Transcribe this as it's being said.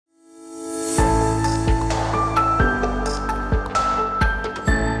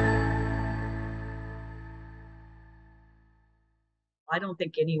don't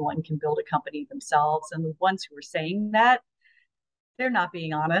think anyone can build a company themselves. And the ones who are saying that, they're not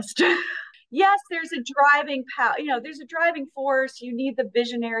being honest. Yes, there's a driving power, there's a driving force. You need the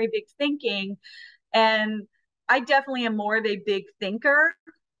visionary, big thinking. And I definitely am more of a big thinker,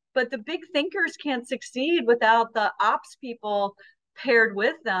 but the big thinkers can't succeed without the ops people paired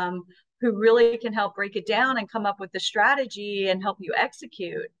with them who really can help break it down and come up with the strategy and help you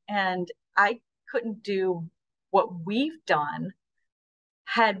execute. And I couldn't do what we've done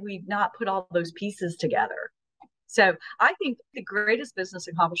had we not put all those pieces together. So I think the greatest business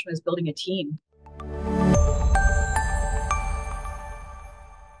accomplishment is building a team.